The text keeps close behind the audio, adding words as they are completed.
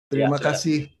Terima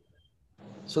kasih.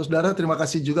 Saudara, terima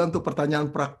kasih juga untuk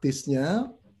pertanyaan praktisnya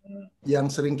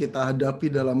yang sering kita hadapi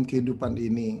dalam kehidupan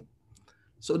ini.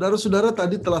 Saudara-saudara,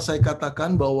 tadi telah saya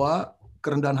katakan bahwa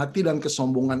kerendahan hati dan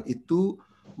kesombongan itu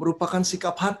merupakan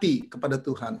sikap hati kepada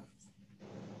Tuhan.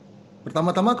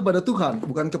 Pertama-tama kepada Tuhan,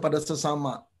 bukan kepada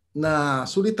sesama. Nah,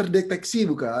 sulit terdeteksi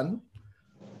bukan?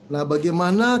 Nah,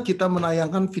 bagaimana kita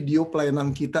menayangkan video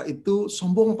pelayanan kita itu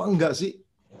sombong apa enggak sih?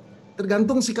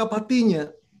 Tergantung sikap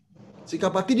hatinya.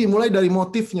 Sikap hati dimulai dari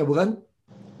motifnya, bukan?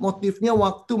 Motifnya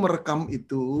waktu merekam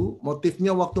itu, motifnya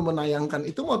waktu menayangkan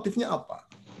itu, motifnya apa?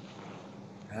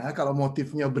 Nah, kalau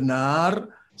motifnya benar,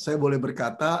 saya boleh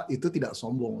berkata itu tidak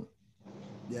sombong.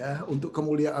 Ya, untuk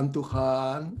kemuliaan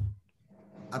Tuhan,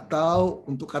 atau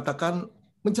untuk katakan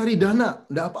mencari dana,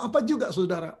 tidak apa-apa juga,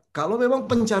 saudara. Kalau memang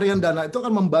pencarian dana itu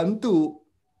akan membantu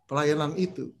pelayanan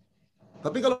itu.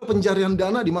 Tapi kalau pencarian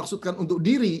dana dimaksudkan untuk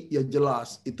diri, ya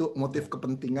jelas itu motif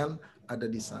kepentingan ada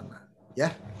di sana.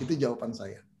 Ya, itu jawaban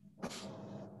saya.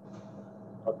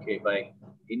 Oke, baik.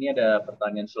 Ini ada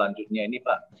pertanyaan selanjutnya ini,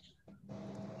 Pak.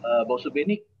 Boksu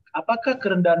Benny, apakah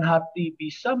kerendahan hati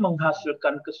bisa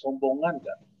menghasilkan kesombongan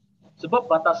nggak? Sebab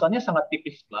batasannya sangat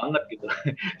tipis banget gitu.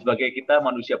 Sebagai kita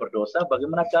manusia berdosa,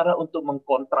 bagaimana cara untuk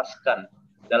mengkontraskan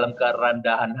dalam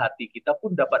kerendahan hati kita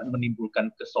pun dapat menimbulkan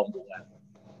kesombongan.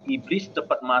 Iblis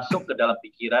cepat masuk ke dalam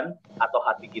pikiran atau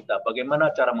hati kita. Bagaimana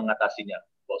cara mengatasinya,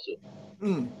 Boksu?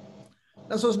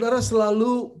 Nah, saudara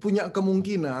selalu punya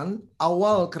kemungkinan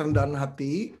awal kerendahan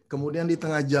hati, kemudian di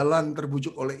tengah jalan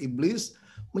terbujuk oleh iblis,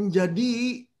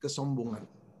 menjadi kesombongan.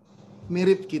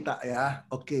 Mirip kita ya,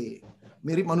 oke.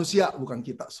 Mirip manusia, bukan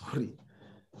kita, sorry.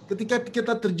 Ketika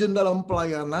kita terjun dalam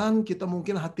pelayanan, kita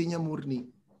mungkin hatinya murni.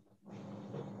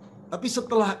 Tapi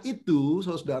setelah itu,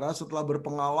 saudara, setelah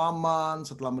berpengalaman,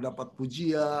 setelah mendapat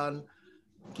pujian,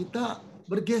 kita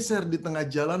bergeser di tengah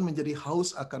jalan menjadi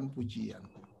haus akan pujian.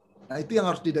 Nah, itu yang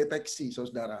harus dideteksi,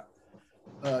 saudara.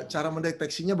 Cara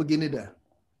mendeteksinya begini dah.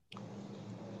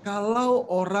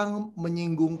 Kalau orang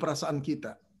menyinggung perasaan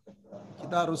kita,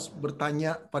 kita harus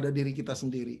bertanya pada diri kita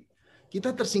sendiri.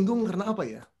 Kita tersinggung karena apa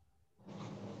ya?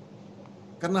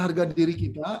 Karena harga diri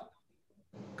kita,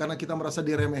 karena kita merasa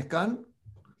diremehkan,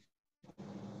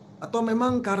 atau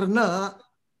memang karena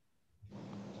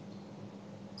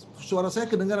suara saya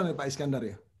kedengaran ya Pak Iskandar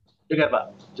ya? Dengar Pak,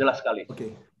 jelas sekali.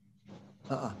 Oke.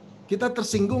 Kita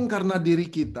tersinggung karena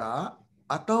diri kita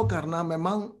atau karena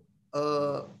memang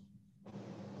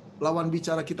lawan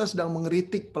bicara kita sedang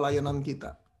mengkritik pelayanan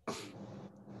kita.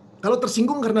 Kalau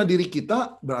tersinggung karena diri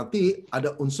kita, berarti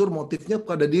ada unsur motifnya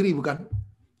pada diri, bukan?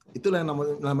 Itulah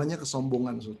yang namanya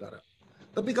kesombongan, saudara.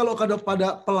 Tapi kalau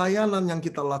pada pelayanan yang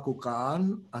kita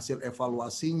lakukan, hasil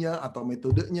evaluasinya atau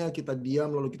metodenya, kita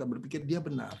diam, lalu kita berpikir dia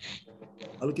benar.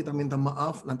 Lalu kita minta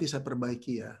maaf, nanti saya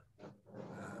perbaiki ya.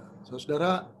 Nah,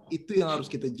 saudara, itu yang harus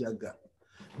kita jaga.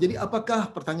 Jadi apakah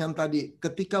pertanyaan tadi,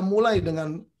 ketika mulai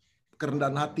dengan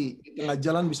kerendahan hati, di tengah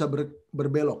jalan bisa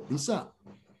berbelok? Bisa.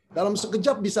 Dalam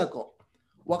sekejap bisa kok.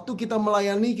 Waktu kita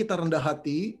melayani, kita rendah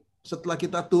hati. Setelah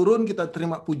kita turun, kita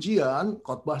terima pujian,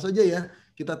 khotbah saja ya.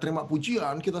 Kita terima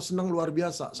pujian, kita senang luar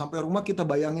biasa. Sampai rumah kita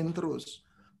bayangin terus.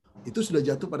 Itu sudah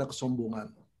jatuh pada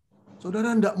kesombongan.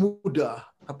 Saudara, tidak mudah,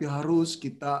 tapi harus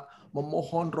kita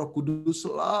memohon Roh Kudus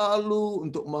selalu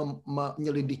untuk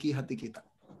menyelidiki hati kita.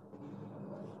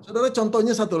 Saudara,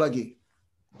 contohnya satu lagi.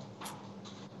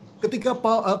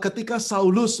 Ketika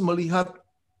Saulus melihat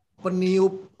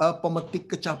peniup pemetik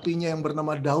kecapinya yang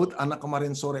bernama Daud, anak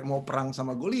kemarin sore mau perang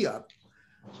sama Goliat,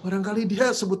 barangkali dia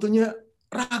sebetulnya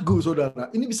ragu, saudara.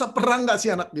 Ini bisa perang nggak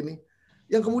sih anak gini?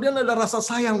 Yang kemudian ada rasa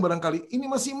sayang barangkali. Ini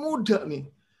masih muda nih.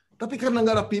 Tapi karena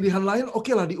nggak ada pilihan lain,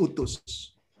 oke lah diutus.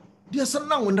 Dia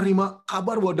senang menerima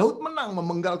kabar bahwa Daud menang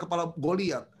memenggal kepala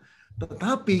Goliat.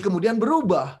 Tetapi kemudian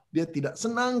berubah. Dia tidak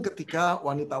senang ketika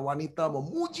wanita-wanita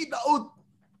memuji Daud.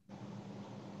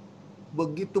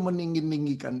 Begitu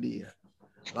meninggi-ninggikan dia.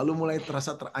 Lalu mulai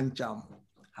terasa terancam.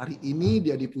 Hari ini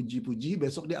dia dipuji-puji,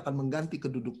 besok dia akan mengganti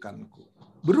kedudukanku.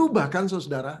 Berubah kan,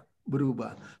 saudara?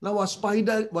 Berubah. Nah,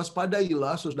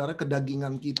 waspadailah, saudara,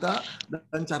 kedagingan kita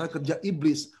dan cara kerja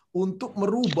iblis untuk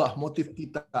merubah motif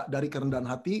kita dari kerendahan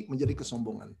hati menjadi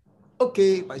kesombongan.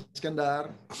 Oke, Pak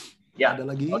Iskandar. Ya, ada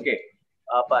lagi? Oke.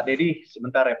 Pak Dedy,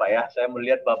 sebentar ya Pak ya. Saya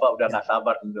melihat Bapak udah nggak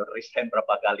sabar untuk resign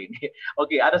berapa kali ini.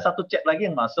 Oke, ada satu chat lagi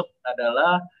yang masuk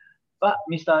adalah,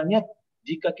 Pak, misalnya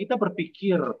jika kita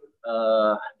berpikir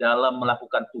dalam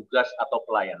melakukan tugas atau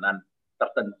pelayanan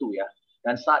tertentu ya,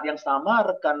 dan saat yang sama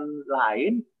rekan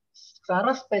lain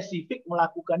secara spesifik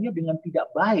melakukannya dengan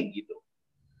tidak baik gitu.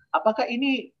 Apakah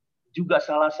ini juga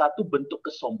salah satu bentuk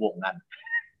kesombongan?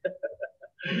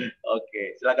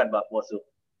 Oke, silakan Pak Boksu.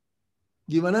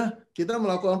 Gimana? Kita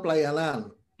melakukan pelayanan.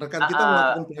 Rekan kita Ah,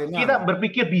 melakukan pelayanan.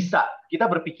 kita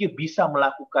berpikir bisa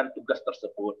melakukan tugas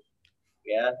tersebut,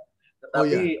 ya. Oh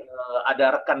ya. Tetapi ada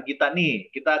rekan kita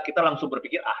nih, kita langsung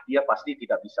berpikir dia pasti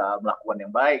tidak bisa melakukan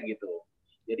yang baik gitu.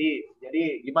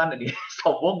 Jadi gimana nih?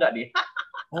 Sombong nggak nih?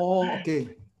 Oh, oke.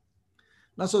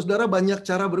 Nah, saudara, banyak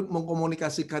cara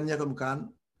mengkomunikasikannya, kan?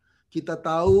 Kita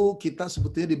tahu kita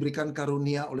sebetulnya diberikan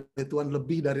karunia oleh Tuhan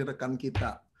lebih dari rekan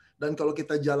kita. Dan kalau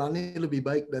kita jalani lebih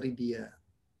baik dari dia.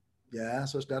 Ya,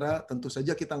 saudara, tentu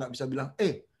saja kita nggak bisa bilang,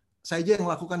 saya aja yang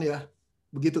lakukan ya.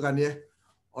 Begitu kan ya?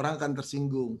 Orang akan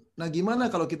tersinggung. Nah, gimana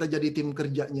kalau kita jadi tim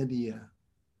kerjanya dia?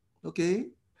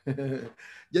 Oke.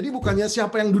 Jadi bukannya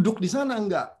siapa yang duduk di sana,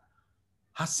 enggak.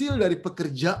 Hasil dari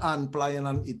pekerjaan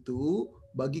pelayanan itu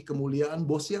bagi kemuliaan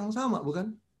bos yang sama,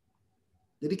 bukan?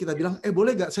 Jadi kita bilang,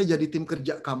 boleh nggak saya jadi tim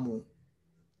kerja kamu?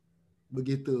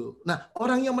 Begitu. Nah,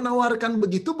 orang yang menawarkan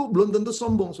begitu belum tentu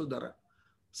sombong, saudara.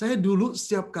 Saya dulu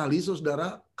setiap kali,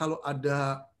 saudara, kalau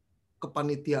ada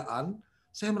kepanitiaan,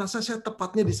 saya merasa saya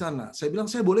tepatnya di sana. Saya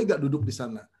bilang, saya boleh nggak duduk di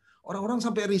sana? Orang-orang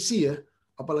sampai risih ya,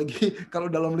 apalagi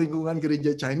kalau dalam lingkungan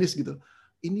gereja Chinese gitu.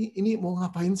 Ini mau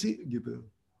ngapain sih gitu.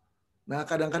 Nah,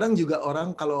 kadang-kadang juga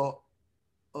orang kalau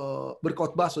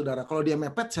berkhotbah, saudara, kalau dia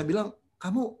mepet, saya bilang,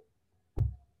 kamu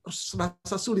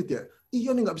rasa sulit ya?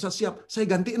 Iya nih, nggak bisa siap. Saya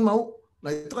gantiin mau.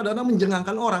 Nah, itu kadang-kadang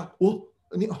menjengangkan orang.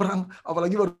 Ini orang,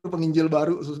 apalagi baru penginjil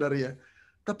baru, saudara ya.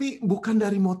 Tapi bukan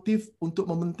dari motif untuk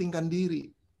mementingkan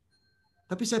diri.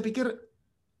 Tapi saya pikir,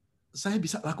 saya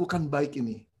bisa lakukan baik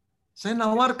ini. Saya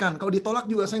nawarkan, kalau ditolak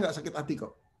juga saya nggak sakit hati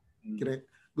kok.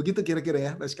 Begitu kira-kira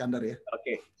ya, Pak Iskandar ya.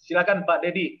 Oke, silakan Pak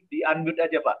Dedy, di-unmute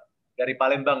aja Pak. Dari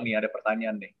Palembang nih, ada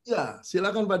pertanyaan nih. Ya,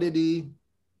 silakan Pak Dedy.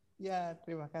 Ya,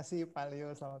 terima kasih Pak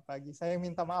Leo. Selamat pagi. Saya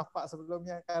minta maaf Pak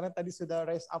sebelumnya karena tadi sudah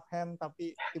raise up hand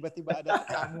tapi tiba-tiba ada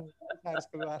tamu harus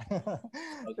keluar.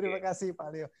 Okay. Terima kasih Pak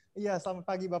Leo. Iya, selamat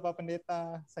pagi Bapak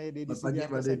Pendeta. Saya Dedy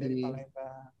Sudiarto, saya dari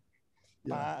Palembang. Ya.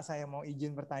 Pak, saya mau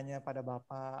izin bertanya pada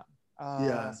Bapak.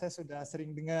 Saya sudah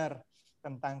sering dengar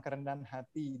tentang kerendahan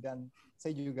hati dan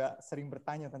saya juga sering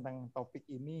bertanya tentang topik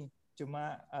ini.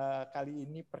 Cuma kali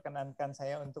ini perkenankan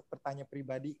saya untuk bertanya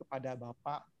pribadi kepada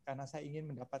Bapak karena saya ingin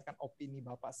mendapatkan opini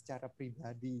Bapak secara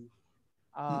pribadi.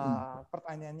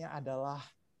 Pertanyaannya adalah,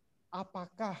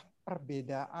 apakah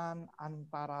perbedaan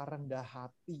antara rendah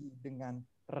hati dengan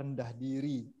rendah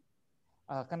diri?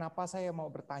 Kenapa saya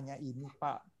mau bertanya ini,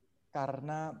 Pak?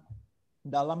 Karena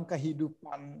dalam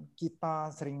kehidupan kita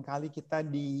seringkali kita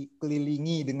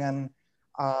dikelilingi dengan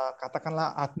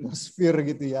katakanlah atmosfer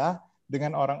gitu ya,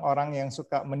 dengan orang-orang yang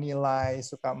suka menilai,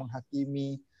 suka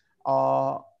menghakimi.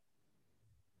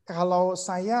 Kalau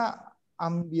saya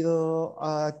ambil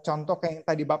contoh kayak yang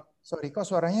tadi, sorry kok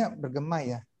suaranya bergema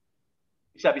ya?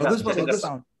 Bisa. Bagus.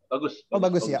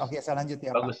 Bagus ya. Oke, saya lanjut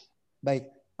ya, bagus. Pak. Baik.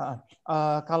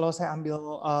 Kalau saya ambil,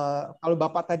 kalau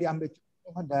Bapak tadi ambil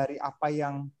contoh dari apa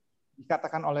yang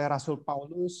dikatakan oleh Rasul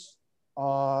Paulus,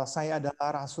 saya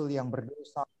adalah rasul yang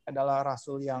berdosa, adalah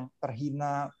rasul yang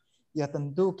terhina. Ya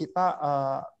tentu kita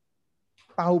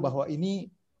tahu bahwa ini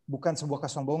bukan sebuah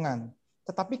kesombongan.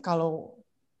 Tetapi kalau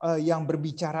yang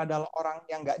berbicara adalah orang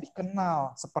yang nggak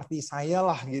dikenal, seperti saya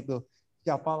lah gitu.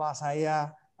 Siapalah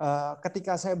saya,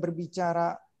 ketika saya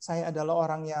berbicara, saya adalah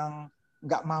orang yang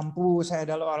nggak mampu, saya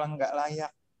adalah orang nggak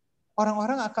layak.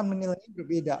 Orang-orang akan menilai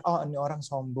berbeda. Oh, ini orang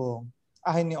sombong.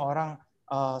 Ini orang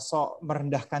sok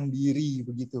merendahkan diri,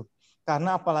 begitu.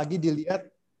 Karena apalagi dilihat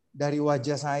dari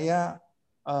wajah saya,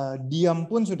 diam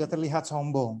pun sudah terlihat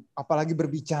sombong, apalagi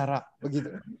berbicara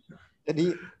begitu.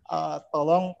 Jadi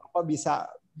tolong Bapak bisa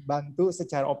bantu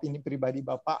secara opini pribadi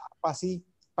Bapak, apa sih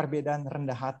perbedaan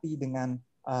rendah hati dengan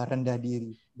rendah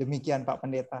diri? Demikian Pak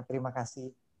Pendeta, terima kasih.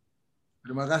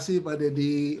 Terima kasih Pak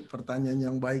Dedy, pertanyaan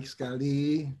yang baik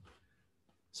sekali.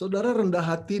 Saudara, rendah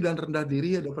hati dan rendah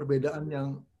diri ada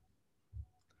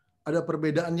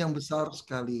perbedaan yang besar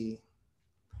sekali.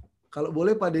 Kalau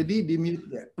boleh Pak Dedy di-mute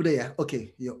ya. Udah ya?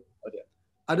 Oke, yuk.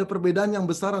 Ada perbedaan yang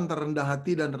besar antara rendah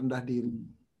hati dan rendah diri.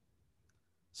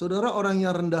 Saudara, orang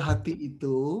yang rendah hati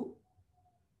itu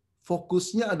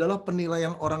fokusnya adalah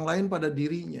penilaian orang lain pada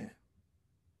dirinya.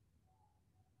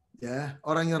 Ya,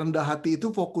 orang yang rendah hati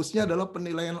itu fokusnya adalah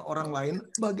penilaian orang lain,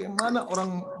 bagaimana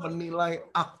orang menilai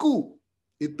aku.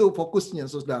 Itu fokusnya,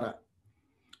 Saudara.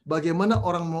 Bagaimana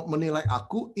orang menilai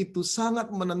aku itu sangat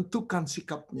menentukan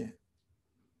sikapnya.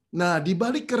 Nah, di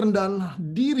balik kerendahan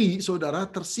diri, saudara,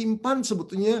 tersimpan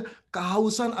sebetulnya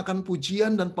kehausan akan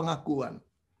pujian dan pengakuan.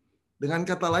 Dengan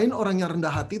kata lain, orang yang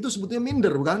rendah hati itu sebetulnya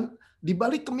minder, bukan? Di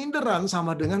balik keminderan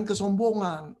sama dengan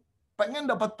kesombongan.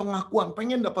 Pengen dapat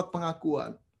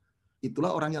pengakuan.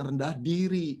 Itulah orang yang rendah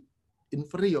diri,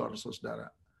 inferior,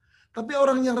 saudara. Tapi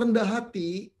orang yang rendah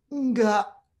hati, enggak.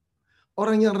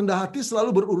 Orang yang rendah hati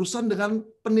selalu berurusan dengan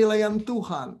penilaian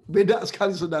Tuhan. Beda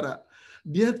sekali, saudara.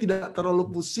 Dia tidak terlalu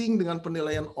pusing dengan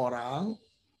penilaian orang,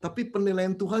 tapi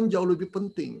penilaian Tuhan jauh lebih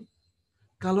penting.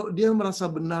 Kalau dia merasa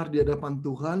benar di hadapan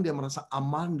Tuhan, dia merasa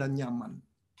aman dan nyaman.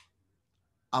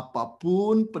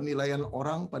 Apapun penilaian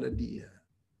orang pada dia.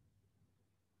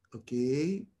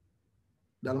 Oke.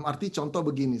 Dalam arti contoh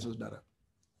begini, saudara.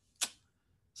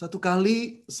 Satu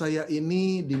kali saya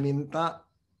ini diminta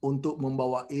untuk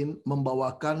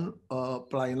membawakan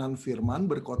pelayanan firman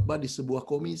berkhotbah di sebuah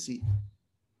komisi.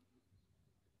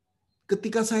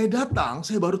 Ketika saya datang,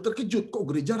 saya baru terkejut, kok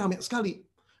gereja ramai sekali.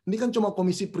 Ini kan cuma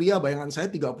komisi pria, bayangan saya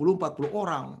 30-40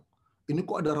 orang. Ini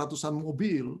kok ada ratusan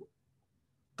mobil.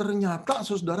 Ternyata,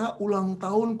 saudara, ulang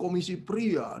tahun komisi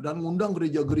pria dan ngundang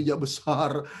gereja-gereja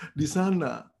besar di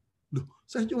sana. Duh,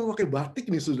 saya cuma pakai batik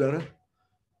nih, saudara.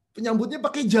 Penyambutnya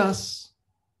pakai jas.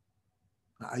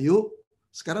 Nah, ayo,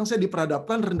 sekarang saya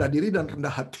diperhadapkan rendah diri dan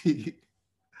rendah hati.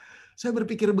 Saya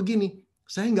berpikir begini,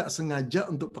 saya nggak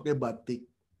sengaja untuk pakai batik.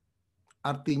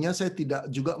 Artinya saya tidak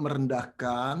juga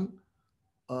merendahkan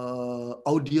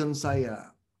audiens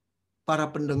saya. Para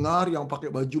pendengar yang pakai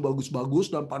baju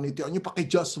bagus-bagus dan panitianya pakai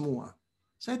jas semua.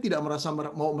 Saya tidak merasa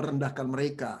mau merendahkan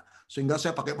mereka. Sehingga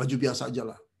saya pakai baju biasa aja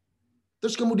lah.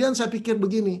 Terus kemudian saya pikir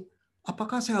begini,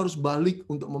 apakah saya harus balik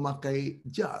untuk memakai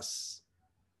jas?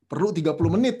 Perlu 30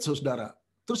 menit, saudara.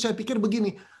 Terus saya pikir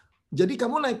begini, jadi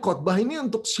kamu naik khotbah ini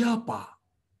untuk siapa?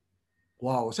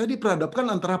 Wow, saya diperhadapkan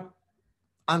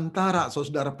antara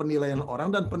saudara penilaian orang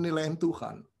dan penilaian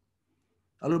Tuhan.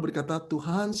 Lalu berkata,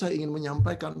 Tuhan, saya ingin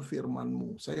menyampaikan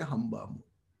firman-Mu, saya hamba-Mu.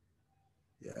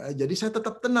 Ya, jadi saya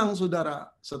tetap tenang, saudara,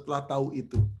 setelah tahu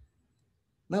itu.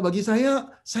 Nah, bagi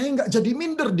saya nggak jadi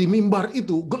minder di mimbar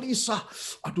itu, gelisah.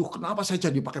 Aduh, kenapa saya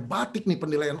jadi pakai batik nih,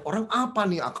 penilaian orang apa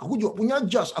nih? Aku juga punya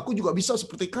jas, aku juga bisa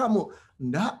seperti kamu.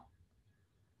 Nggak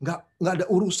ada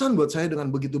urusan buat saya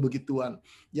dengan begitu-begituan.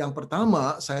 Yang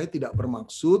pertama, saya tidak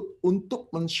bermaksud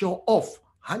untuk men-show off.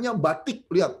 Hanya batik,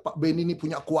 lihat Pak Benny ini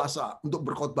punya kuasa untuk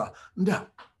berkhotbah. Enggak.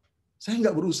 Saya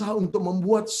nggak berusaha untuk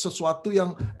membuat sesuatu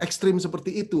yang ekstrim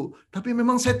seperti itu. Tapi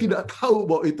memang saya tidak tahu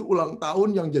bahwa itu ulang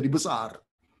tahun yang jadi besar.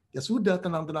 Ya sudah,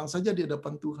 tenang-tenang saja di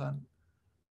hadapan Tuhan.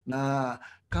 Nah,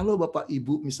 kalau Bapak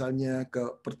Ibu misalnya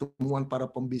ke pertemuan para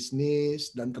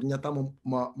pembisnis dan ternyata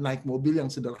naik mobil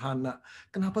yang sederhana,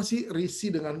 kenapa sih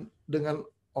risih dengan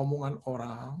omongan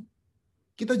orang?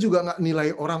 Kita juga nggak nilai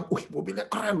orang, mobilnya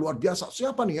keren, luar biasa.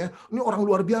 Siapa nih ya? Ini orang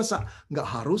luar biasa. Nggak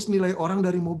harus nilai orang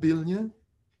dari mobilnya.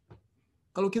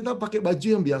 Kalau kita pakai baju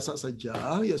yang biasa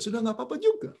saja, ya sudah nggak apa-apa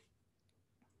juga.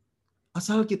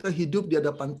 Asal kita hidup di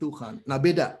hadapan Tuhan. Nah,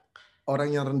 beda.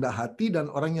 Orang yang rendah hati dan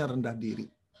orang yang rendah diri.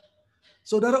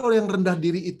 Saudara, orang yang rendah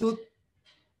diri itu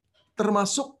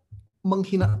termasuk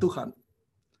menghina Tuhan.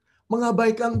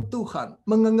 Mengabaikan Tuhan.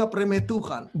 Menganggap remeh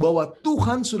Tuhan. Bahwa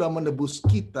Tuhan sudah menebus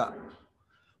kita.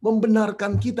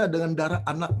 Membenarkan kita dengan darah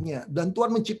anaknya. Dan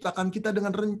Tuhan menciptakan kita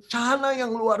dengan rencana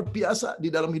yang luar biasa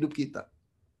di dalam hidup kita.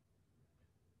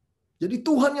 Jadi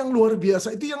Tuhan yang luar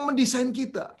biasa itu yang mendesain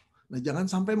kita. Nah, jangan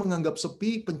sampai menganggap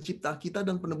sepi pencipta kita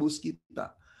dan penebus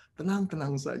kita.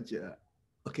 Tenang-tenang saja.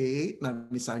 Oke, nah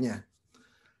misalnya.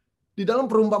 Di dalam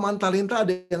perumpamaan talenta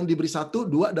ada yang diberi 1,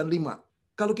 2, dan 5.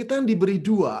 Kalau kita yang diberi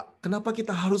 2, kenapa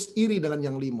kita harus iri dengan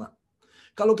yang 5?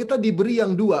 Kalau kita diberi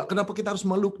yang 2, kenapa kita harus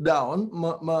look down,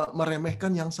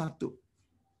 meremehkan yang 1?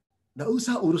 Nggak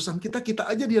usah, urusan kita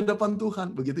aja di hadapan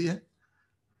Tuhan, begitu ya?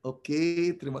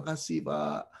 Oke, terima kasih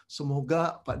Pak.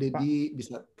 Semoga Pak Dedy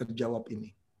bisa terjawab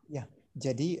ini. Ya,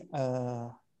 jadi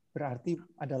berarti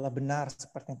adalah benar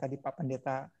seperti yang tadi Pak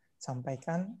Pendeta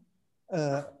sampaikan.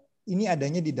 Ini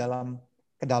adanya di dalam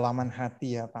kedalaman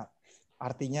hati ya Pak.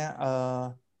 Artinya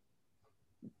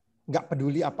nggak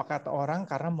peduli apa kata orang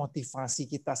karena motivasi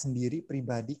kita sendiri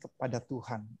pribadi kepada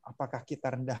Tuhan. Apakah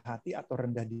kita rendah hati atau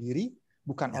rendah diri,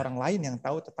 bukan orang lain yang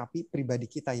tahu, tetapi pribadi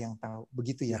kita yang tahu.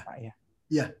 Begitu ya Pak ya?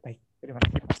 Ya. Baik, terima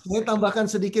kasih. Saya tambahkan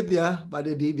sedikit ya Pak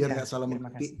Dedy, biar nggak salah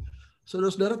mengerti.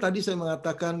 Saudara-saudara, tadi saya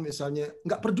mengatakan misalnya,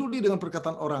 nggak peduli dengan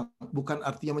perkataan orang, bukan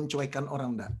artinya mencuekan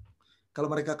orang. Enggak. Kalau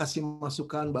mereka kasih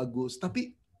masukan, bagus.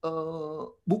 Tapi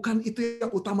bukan itu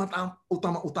yang utama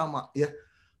ya.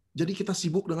 Jadi kita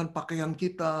sibuk dengan pakaian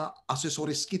kita,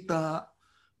 aksesoris kita.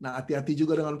 Nah, hati-hati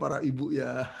juga dengan para ibu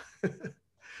ya.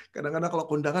 Kadang-kadang kalau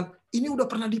kondangan, ini udah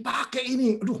pernah dipakai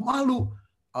ini. Aduh, malu.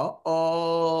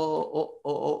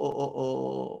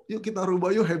 Yuk kita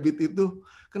rubah yuk habit itu.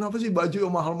 Kenapa sih baju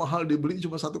yang mahal-mahal dibeli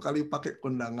cuma 1 kali pakai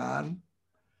kondangan?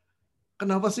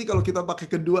 Kenapa sih kalau kita pakai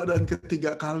kedua dan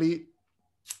ketiga kali,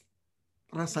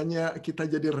 rasanya kita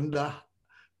jadi rendah,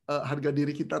 harga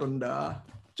diri kita rendah?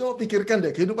 Coba pikirkan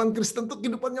deh, kehidupan Kristen itu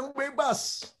kehidupan yang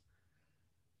bebas.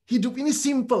 Hidup ini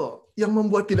simple. Yang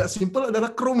membuat tidak simple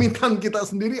adalah kerumitan kita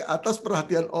sendiri atas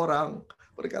perhatian orang,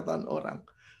 perkataan orang.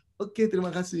 Oke, terima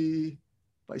kasih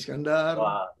Pak Iskandar.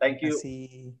 Wah, thank you.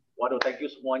 Waduh, thank you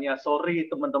semuanya. Sorry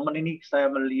teman-teman, ini saya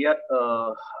melihat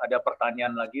ada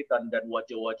pertanyaan lagi dan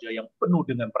wajah-wajah yang penuh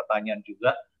dengan pertanyaan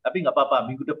juga. Tapi nggak apa-apa,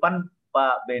 minggu depan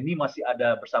Pak Benny masih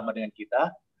ada bersama dengan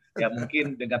kita. Ya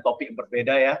mungkin dengan topik yang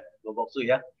berbeda ya, boksu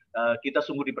ya. Kita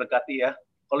sungguh diberkati ya.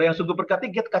 Kalau yang sungguh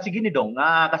berkati, kita kasih gini dong.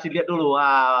 Nah, kasih lihat dulu.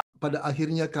 Wah. Pada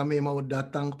akhirnya kami mau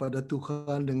datang kepada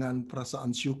Tuhan dengan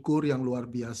perasaan syukur yang luar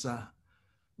biasa.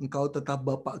 Engkau tetap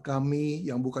Bapa kami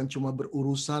yang bukan cuma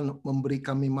berurusan memberi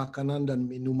kami makanan dan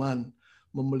minuman,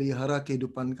 memelihara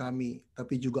kehidupan kami,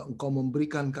 tapi juga Engkau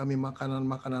memberikan kami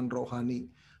makanan-makanan rohani,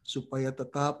 supaya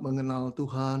tetap mengenal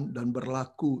Tuhan dan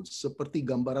berlaku seperti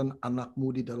gambaran anak-Mu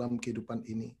di dalam kehidupan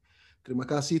ini. Terima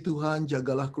kasih Tuhan,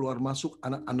 jagalah keluar masuk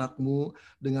anak-anak-Mu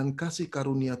dengan kasih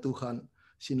karunia Tuhan.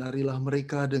 Sinarilah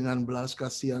mereka dengan belas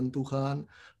kasihan Tuhan,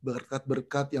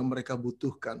 berkat-berkat yang mereka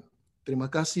butuhkan. Terima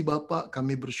kasih Bapak,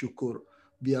 kami bersyukur.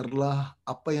 Biarlah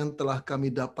apa yang telah kami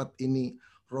dapat ini,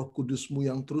 Roh Kudus-Mu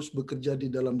yang terus bekerja di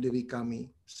dalam diri kami,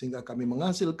 sehingga kami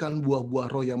menghasilkan buah-buah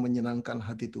roh yang menyenangkan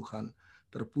hati Tuhan.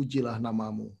 Terpujilah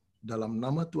nama-Mu. Dalam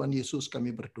nama Tuhan Yesus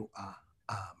kami berdoa.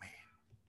 Amin.